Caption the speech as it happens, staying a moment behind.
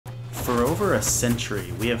For over a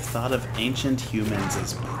century, we have thought of ancient humans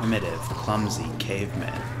as primitive, clumsy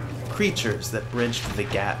cavemen. Creatures that bridged the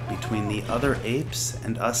gap between the other apes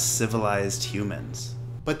and us civilized humans.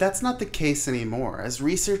 But that's not the case anymore. As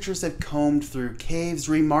researchers have combed through caves,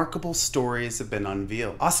 remarkable stories have been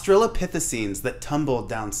unveiled. Australopithecines that tumbled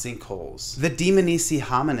down sinkholes. The Dmanisi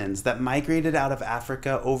hominins that migrated out of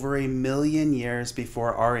Africa over 1 million years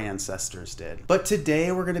before our ancestors did. But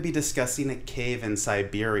today we're going to be discussing a cave in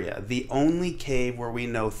Siberia, the only cave where we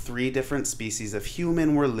know 3 different species of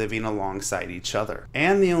human were living alongside each other,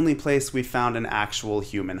 and the only place we found an actual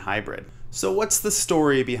human hybrid. So what's the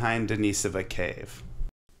story behind Denisova Cave?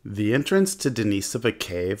 The entrance to Denisova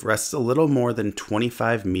Cave rests a little more than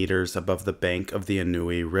 25 meters above the bank of the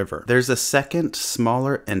Anui River. There's a second,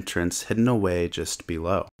 smaller entrance hidden away just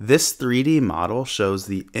below. This 3D model shows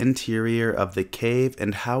the interior of the cave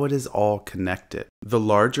and how it is all connected. The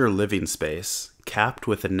larger living space, capped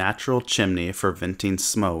with a natural chimney for venting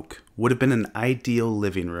smoke, would have been an ideal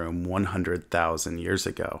living room 100,000 years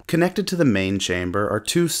ago. Connected to the main chamber are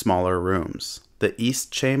 2 smaller rooms, the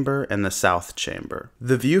east chamber and the south chamber.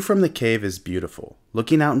 The view from the cave is beautiful,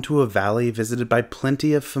 looking out into a valley visited by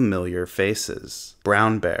plenty of familiar faces.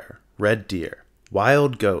 Brown bear, red deer,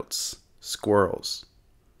 wild goats, squirrels.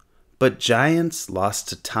 But giants lost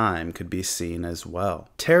to time could be seen as well.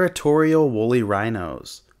 Territorial woolly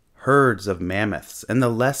rhinos, herds of mammoths, and the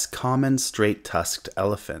less common straight-tusked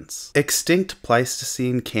elephants. Extinct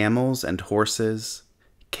Pleistocene camels and horses,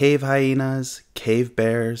 cave hyenas, cave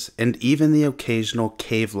bears, and even the occasional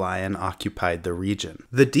cave lion occupied the region.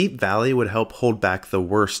 The deep valley would help hold back the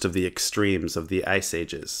worst of the extremes of the ice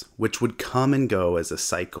ages, which would come and go as a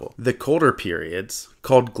cycle. The colder periods,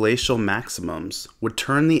 called glacial maximums, would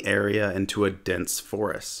turn the area into a dense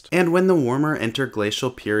forest. And when the warmer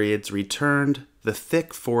interglacial periods returned, the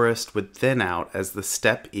thick forest would thin out as the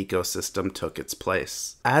steppe ecosystem took its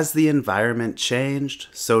place. As the environment changed,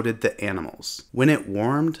 so did the animals. When it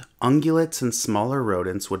warmed, ungulates and smaller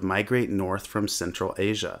rodents would migrate north from Central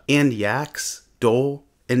Asia, and yaks, dhole,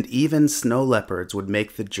 and even snow leopards would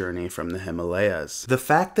make the journey from the Himalayas. The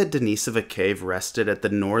fact that Denisova Cave rested at the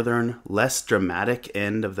northern, less dramatic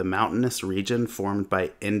end of the mountainous region formed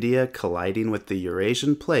by India colliding with the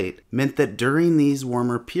Eurasian plate meant that during these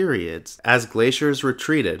warmer periods, as glaciers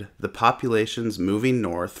retreated, the populations moving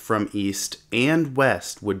north from east and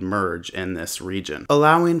west would merge in this region,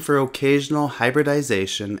 allowing for occasional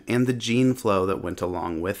hybridization and the gene flow that went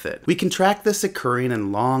along with it. We can track this occurring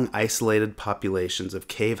in long, isolated populations of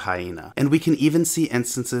cave hyena, and we can even see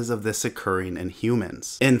instances of this occurring in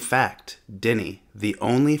humans. In fact, Denny, the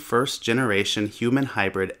only first-generation human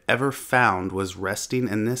hybrid ever found, was resting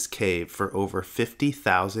in this cave for over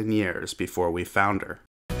 50,000 years before we found her.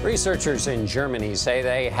 Researchers in Germany say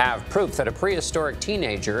they have proof that a prehistoric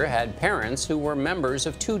teenager had parents who were members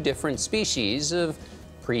of 2 different species of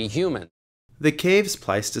pre-human. The cave's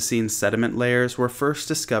Pleistocene sediment layers were first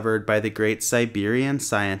discovered by the great Siberian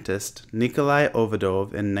scientist Nikolai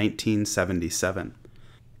Ovidov in 1977,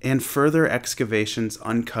 and further excavations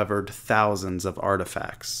uncovered thousands of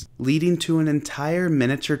artifacts, leading to an entire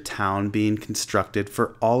miniature town being constructed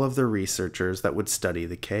for all of the researchers that would study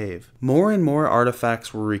the cave. More and more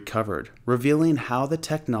artifacts were recovered, revealing how the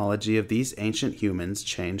technology of these ancient humans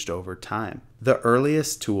changed over time. The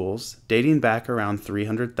earliest tools, dating back around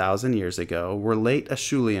 300,000 years ago, were late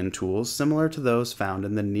Acheulean tools similar to those found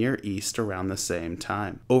in the Near East around the same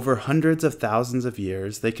time. Over hundreds of thousands of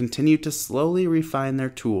years, they continued to slowly refine their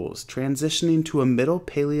tools, transitioning to a Middle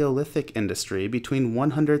Paleolithic industry between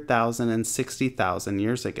 100,000 and 60,000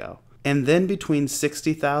 years ago. And then between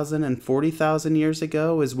 60,000 and 40,000 years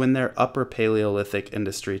ago is when their Upper Paleolithic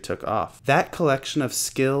industry took off. That collection of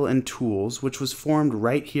skill and tools, which was formed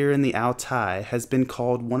right here in the Altai, has been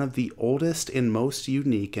called one of the oldest and most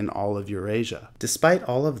unique in all of Eurasia. Despite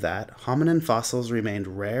all of that, hominin fossils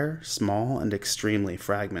remained rare, small, and extremely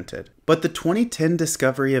fragmented. But the 2010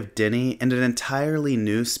 discovery of Denny and an entirely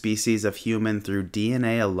new species of human through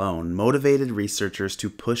DNA alone motivated researchers to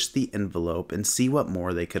push the envelope and see what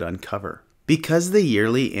more they could uncover. Because the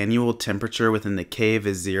yearly annual temperature within the cave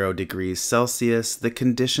is 0 degrees Celsius, the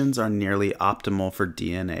conditions are nearly optimal for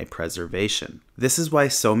DNA preservation. This is why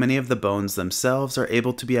so many of the bones themselves are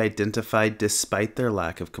able to be identified despite their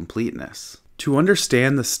lack of completeness. To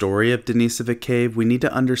understand the story of Denisova Cave, we need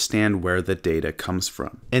to understand where the data comes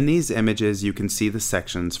from. In these images, you can see the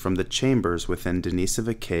sections from the chambers within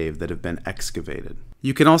Denisova Cave that have been excavated.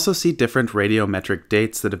 You can also see different radiometric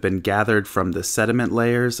dates that have been gathered from the sediment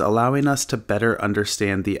layers, allowing us to better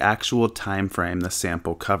understand the actual time frame the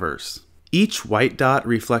sample covers. Each white dot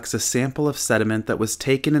reflects a sample of sediment that was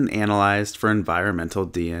taken and analyzed for environmental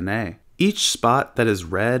DNA. Each spot that is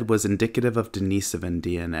red was indicative of Denisovan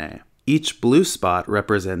DNA. Each blue spot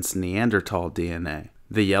represents Neanderthal DNA.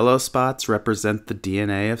 The yellow spots represent the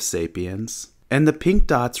DNA of sapiens. And the pink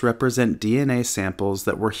dots represent DNA samples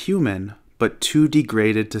that were human, but too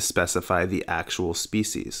degraded to specify the actual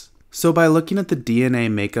species. So by looking at the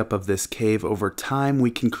DNA makeup of this cave over time,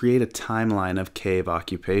 we can create a timeline of cave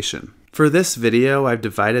occupation. For this video, I've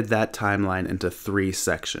divided that timeline into 3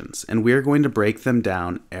 sections, and we are going to break them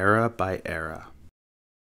down era by era.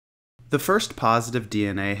 The first positive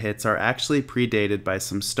DNA hits are actually predated by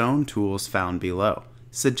some stone tools found below,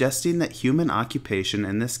 suggesting that human occupation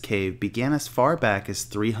in this cave began as far back as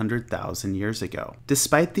 300,000 years ago.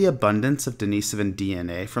 Despite the abundance of Denisovan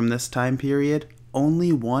DNA from this time period,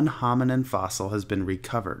 only one hominin fossil has been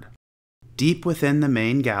recovered. Deep within the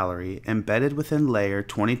main gallery, embedded within layer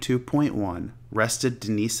 22.1, rested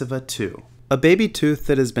Denisova II, a baby tooth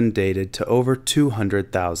that has been dated to over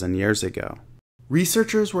 200,000 years ago.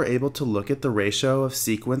 Researchers were able to look at the ratio of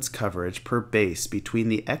sequence coverage per base between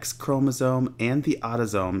the X chromosome and the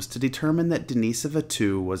autosomes to determine that Denisova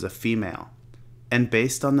II was a female. And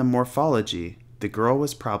based on the morphology, the girl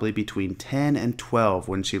was probably between 10 and 12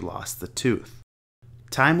 when she lost the tooth.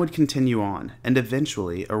 Time would continue on, and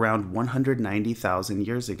eventually, around 190,000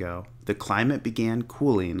 years ago, the climate began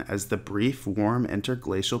cooling as the brief warm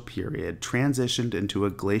interglacial period transitioned into a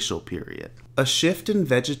glacial period. A shift in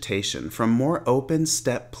vegetation from more open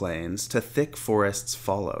steppe plains to thick forests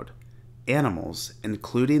followed. Animals,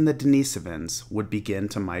 including the Denisovans, would begin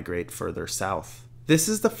to migrate further south. This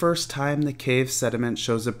is the first time the cave sediment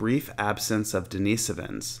shows a brief absence of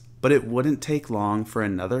Denisovans, but it wouldn't take long for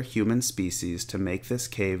another human species to make this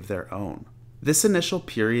cave their own. This initial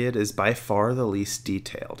period is by far the least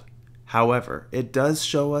detailed. However, it does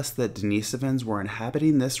show us that Denisovans were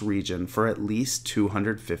inhabiting this region for at least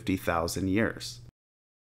 250,000 years.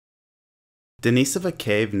 Denisova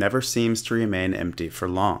Cave never seems to remain empty for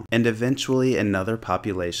long, and eventually another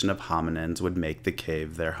population of hominins would make the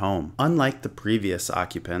cave their home. Unlike the previous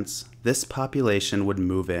occupants, this population would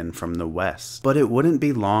move in from the west, but it wouldn't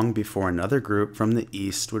be long before another group from the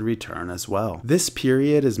east would return as well. This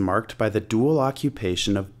period is marked by the dual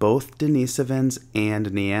occupation of both Denisovans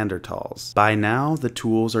and Neanderthals. By now, the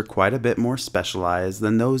tools are quite a bit more specialized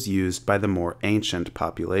than those used by the more ancient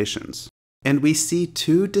populations. And we see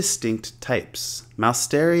 2 distinct types,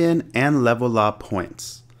 Mousterian and Levola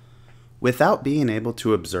points. Without being able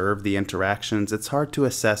to observe the interactions, it's hard to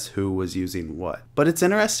assess who was using what. But it's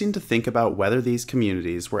interesting to think about whether these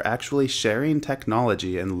communities were actually sharing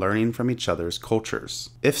technology and learning from each other's cultures.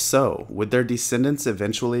 If so, would their descendants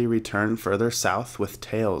eventually return further south with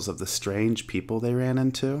tales of the strange people they ran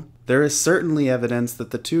into? There is certainly evidence that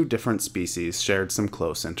the 2 different species shared some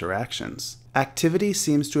close interactions. Activity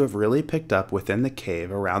seems to have really picked up within the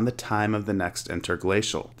cave around the time of the next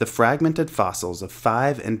interglacial. The fragmented fossils of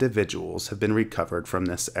 5 individuals have been recovered from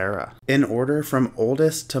this era. In order from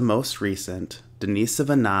oldest to most recent,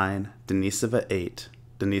 Denisova 9, Denisova 8,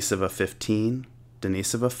 Denisova 15,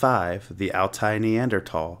 Denisova 5, the Altai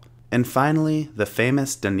Neanderthal, and finally the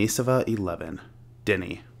famous Denisova 11,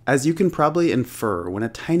 Denny. As you can probably infer, when a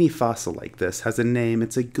tiny fossil like this has a name,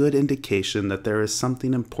 it's a good indication that there is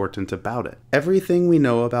something important about it. Everything we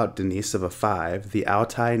know about Denisova 5, the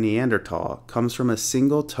Altai Neanderthal, comes from a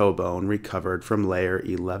single toe bone recovered from layer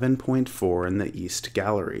 11.4 in the East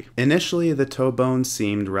Gallery. Initially, the toe bone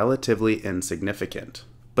seemed relatively insignificant.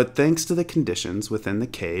 But thanks to the conditions within the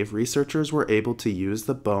cave, researchers were able to use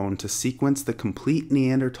the bone to sequence the complete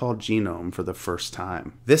Neanderthal genome for the first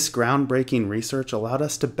time. This groundbreaking research allowed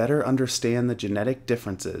us to better understand the genetic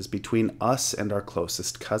differences between us and our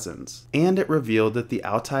closest cousins. And it revealed that the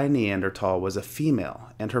Altai Neanderthal was a female,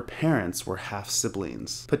 and her parents were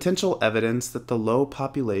half-siblings. Potential evidence that the low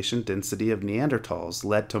population density of Neanderthals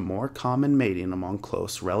led to more common mating among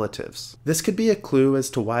close relatives. This could be a clue as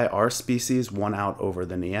to why our species won out over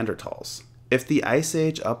the Neanderthals. If the Ice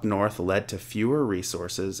Age up north led to fewer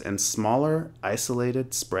resources and smaller,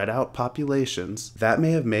 isolated, spread out populations, that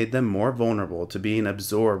may have made them more vulnerable to being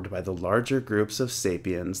absorbed by the larger groups of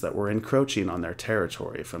sapiens that were encroaching on their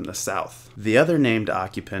territory from the south. The other named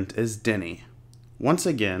occupant is Denny. Once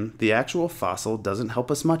again, the actual fossil doesn't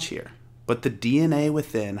help us much here, but the DNA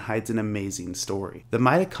within hides an amazing story. The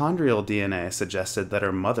mitochondrial DNA suggested that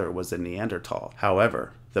her mother was a Neanderthal.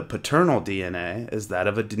 However, the paternal DNA is that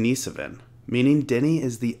of a Denisovan, meaning Denny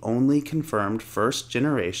is the only confirmed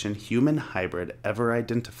first-generation human hybrid ever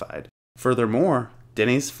identified. Furthermore,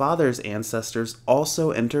 Denny's father's ancestors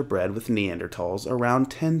also interbred with Neanderthals around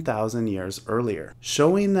 10,000 years earlier,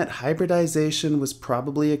 showing that hybridization was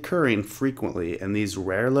probably occurring frequently in these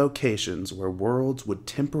rare locations where worlds would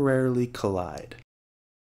temporarily collide.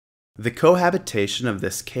 The cohabitation of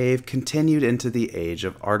this cave continued into the age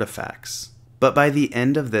of artifacts, but by the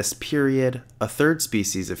end of this period, a third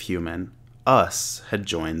species of human, us, had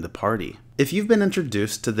joined the party. If you've been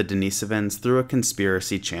introduced to the Denisovans through a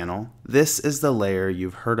conspiracy channel, this is the layer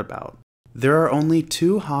you've heard about. There are only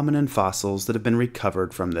 2 hominin fossils that have been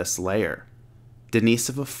recovered from this layer: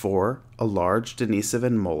 Denisova 4, a large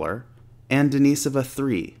Denisovan molar, and Denisova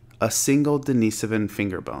 3, a single Denisovan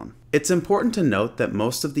fingerbone. It's important to note that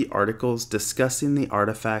most of the articles discussing the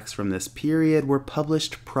artifacts from this period were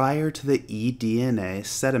published prior to the eDNA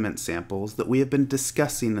sediment samples that we have been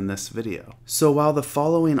discussing in this video. So while the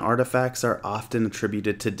following artifacts are often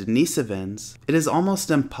attributed to Denisovans, it is almost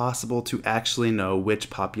impossible to actually know which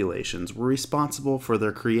populations were responsible for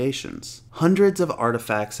their creations. Hundreds of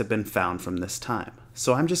artifacts have been found from this time,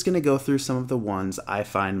 so I'm just going to go through some of the ones I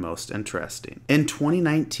find most interesting. In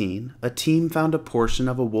 2019, a team found a portion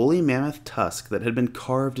of a woolly mammoth tusk that had been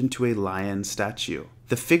carved into a lion statue.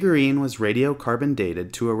 The figurine was radiocarbon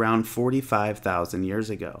dated to around 45,000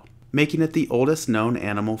 years ago, making it the oldest known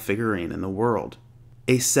animal figurine in the world.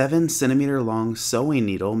 A 7-centimeter long sewing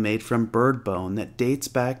needle made from bird bone that dates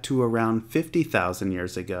back to around 50,000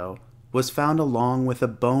 years ago was found along with a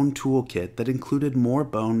bone toolkit that included more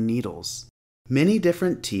bone needles. Many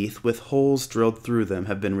different teeth with holes drilled through them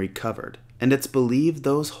have been recovered, and it's believed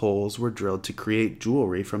those holes were drilled to create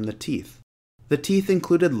jewelry from the teeth. The teeth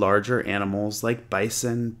included larger animals like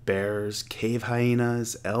bison, bears, cave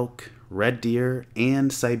hyenas, elk, red deer,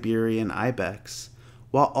 and Siberian ibex,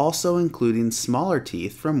 while also including smaller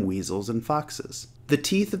teeth from weasels and foxes. The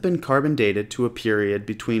teeth have been carbon dated to a period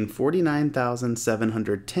between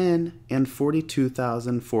 49,710 and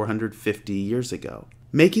 42,450 years ago,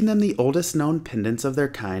 making them the oldest known pendants of their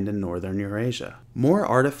kind in northern Eurasia. More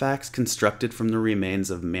artifacts constructed from the remains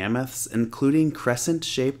of mammoths, including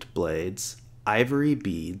crescent-shaped blades, ivory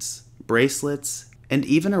beads, bracelets, and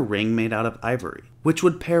even a ring made out of ivory, which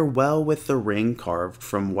would pair well with the ring carved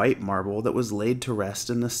from white marble that was laid to rest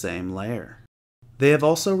in the same layer. They have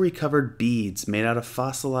also recovered beads made out of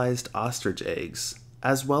fossilized ostrich eggs,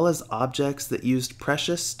 as well as objects that used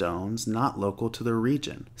precious stones not local to the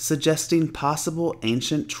region, suggesting possible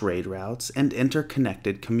ancient trade routes and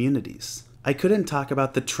interconnected communities. I couldn't talk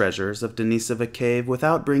about the treasures of Denisova Cave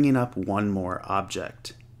without bringing up one more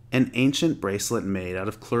object: an ancient bracelet made out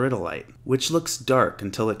of chloridolite, which looks dark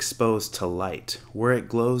until exposed to light, where it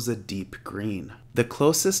glows a deep green. The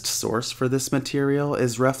closest source for this material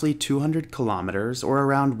is roughly 200 kilometers or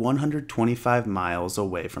around 125 miles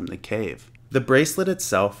away from the cave. The bracelet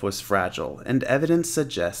itself was fragile, and evidence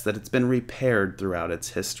suggests that it's been repaired throughout its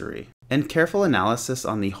history. And careful analysis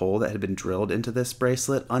on the hole that had been drilled into this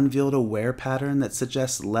bracelet unveiled a wear pattern that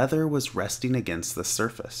suggests leather was resting against the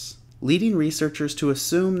surface, leading researchers to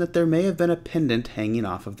assume that there may have been a pendant hanging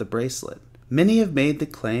off of the bracelet. Many have made the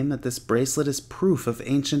claim that this bracelet is proof of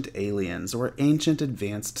ancient aliens or ancient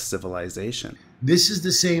advanced civilization. This is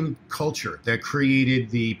the same culture that created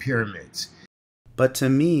the pyramids. But to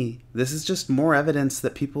me, this is just more evidence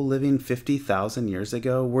that people living 50,000 years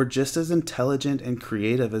ago were just as intelligent and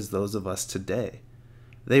creative as those of us today.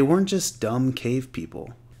 They weren't just dumb cave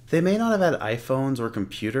people. They may not have had iPhones or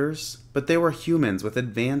computers, but they were humans with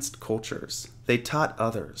advanced cultures. They taught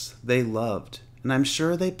others, they loved, and I'm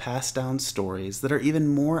sure they passed down stories that are even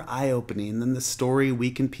more eye-opening than the story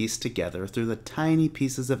we can piece together through the tiny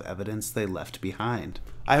pieces of evidence they left behind.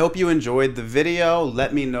 I hope you enjoyed the video.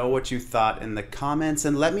 Let me know what you thought in the comments,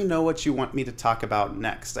 and let me know what you want me to talk about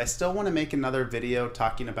next. I still want to make another video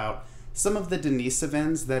talking about some of the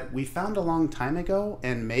Denisovans that we found a long time ago,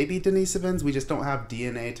 and maybe Denisovans, we just don't have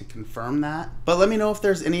DNA to confirm that. But let me know if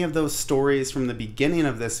there's any of those stories from the beginning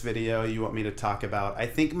of this video you want me to talk about. I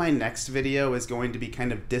think my next video is going to be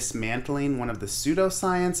kind of dismantling one of the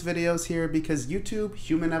pseudoscience videos here, because YouTube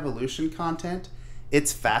human evolution content,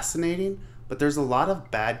 it's fascinating, but there's a lot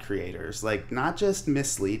of bad creators, like not just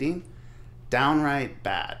misleading, downright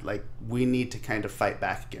bad. Like, we need to kind of fight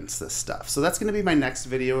back against this stuff. So that's going to be my next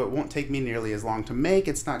video. It won't take me nearly as long to make.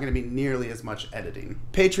 It's not going to be nearly as much editing.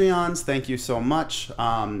 Patreons, thank you so much.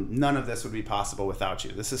 None of this would be possible without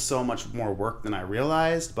you. This is so much more work than I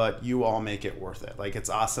realized, but you all make it worth it. Like, it's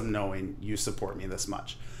awesome knowing you support me this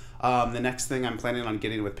much. The next thing I'm planning on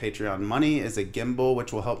getting with Patreon money is a gimbal,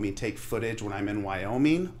 which will help me take footage when I'm in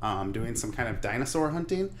Wyoming, doing some kind of dinosaur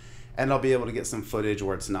hunting. And I'll be able to get some footage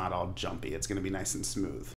where it's not all jumpy. It's going to be nice and smooth.